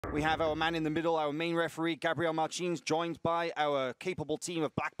We have our man in the middle, our main referee, Gabriel Martins, joined by our capable team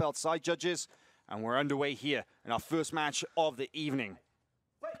of black belt side judges. And we're underway here in our first match of the evening.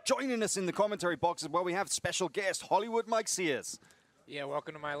 Joining us in the commentary box as well, we have special guest, Hollywood Mike Sears. Yeah,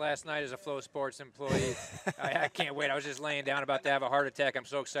 welcome to my last night as a Flow Sports employee. I can't wait. I was just laying down about to have a heart attack. I'm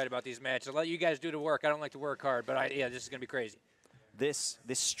so excited about these matches. I'll let you guys do the work. I don't like to work hard, but yeah, this is going to be crazy. This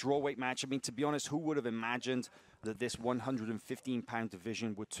strawweight match, I mean, to be honest, who would have imagined that this 115-pound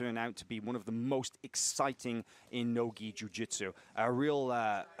division would turn out to be one of the most exciting in no-gi jiu-jitsu. A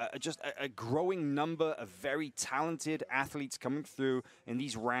real, just a growing number of very talented athletes coming through in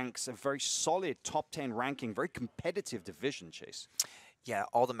these ranks, a very solid top 10 ranking, very competitive division, Chase. Yeah,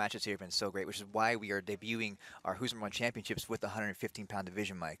 all the matches here have been so great, which is why we are debuting our Who's Number One Championships with the 115-pound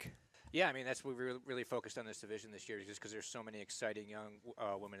division, Mike. Yeah, I mean, that's what we really focused on this division this year, just because there's so many exciting young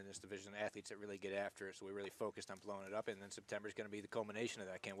women in this division, athletes that really get after it. So we really focused on blowing it up, and then September is going to be the culmination of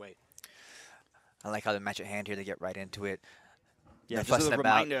that. I can't wait. I like how the match at hand here, they get right into it. Yeah, just as a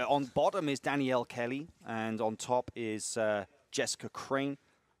reminder, on bottom is Danielle Kelly, and on top is Jessica Crane.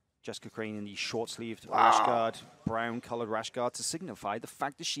 Jessica Crane in the short-sleeved rash guard, brown-colored rash guard, to signify the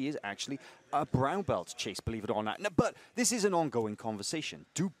fact that she is actually a brown belt, Chase, believe it or not. No, but this is an ongoing conversation.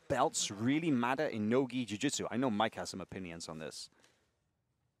 Do belts really matter in no-gi jiu-jitsu? I know Mike has some opinions on this.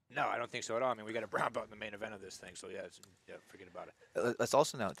 No, I don't think so at all. I mean, we got a brown belt in the main event of this thing, so yeah, forget about it. Let's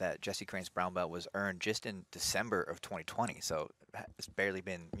also note that Jessie Crane's brown belt was earned just in December of 2020, so it's barely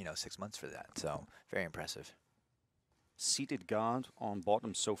been, 6 months for that. So very impressive. Seated guard on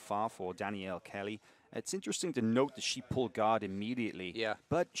bottom so far for Danielle Kelly. It's interesting to note that she pulled guard immediately. Yeah.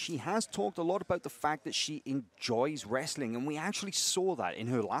 But she has talked a lot about the fact that she enjoys wrestling, and we actually saw that in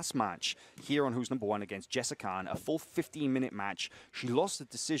her last match here on Who's Number One against Jessica, a full 15-minute match. She lost the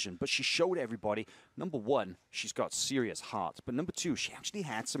decision, but she showed everybody, number one, she's got serious heart, but number two, she actually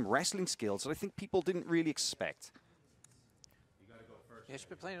had some wrestling skills that I think people didn't really expect. Yeah, she's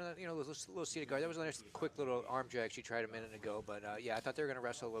been playing, those little seated guard. That was a nice, quick little arm drag she tried a minute ago. But, yeah, I thought they were going to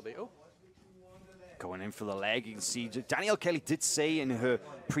wrestle a little bit. Oh. Going in for the leg. You can see Danielle Kelly did say in her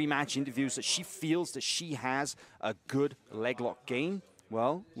pre-match interviews that she feels that she has a good leg lock game.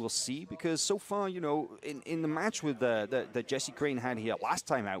 Well, we'll see, because so far, in the match with that Jessie Crane had here last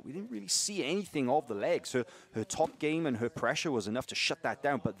time out, we didn't really see anything of the legs. Her top game and her pressure was enough to shut that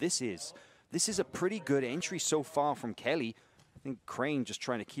down. But this is a pretty good entry so far from Kelly. I think Crane just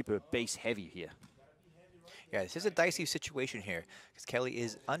trying to keep her base heavy here. Yeah, this is a dicey situation here, because Kelly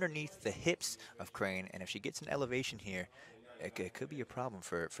is underneath the hips of Crane, and if she gets an elevation here, it could be a problem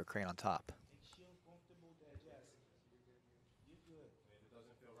for Crane on top.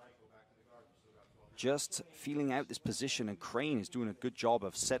 Just feeling out this position, and Crane is doing a good job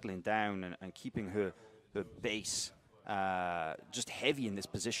of settling down and keeping her base just heavy in this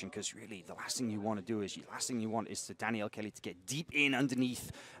position, because really the last thing you want to do is to Danielle Kelly to get deep in underneath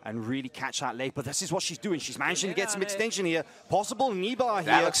and really catch that leg. But this is what she's doing. She's managing to get some extension here. Possible kneebar here.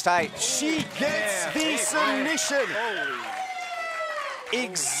 That looks tight. She gets the submission.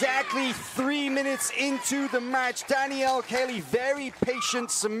 Exactly 3 minutes into the match, Danielle Kelly, very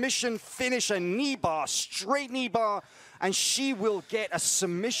patient submission finish, a knee bar, straight knee bar, and she will get a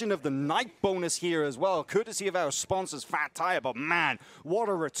submission of the night bonus here as well, courtesy of our sponsors, Fat Tire. But man, what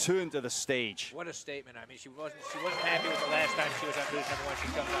a return to the stage. What a statement. I mean, she wasn't happy with the last time she was on Who's Number One. She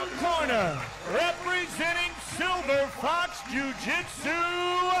comes out. Corner, representing Silver Fox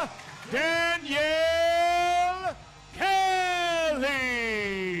Jiu-Jitsu, Danielle Kelly.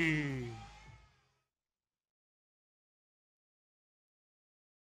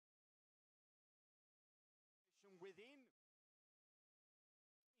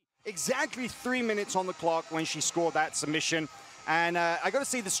 Exactly 3 minutes on the clock when she scored that submission. And I got to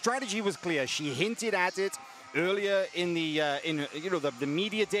say, the strategy was clear. She hinted at it earlier in the the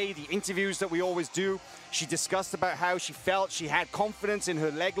media day, the interviews that we always do. She discussed about how she felt she had confidence in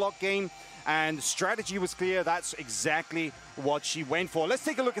her leg lock game, and the strategy was clear. That's exactly what she went for. Let's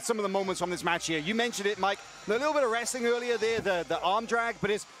take a look at some of the moments from this match here. You mentioned it, Mike. A little bit of wrestling earlier there, the arm drag, but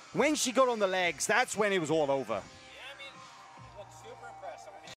it's when she got on the legs, that's when it was all over.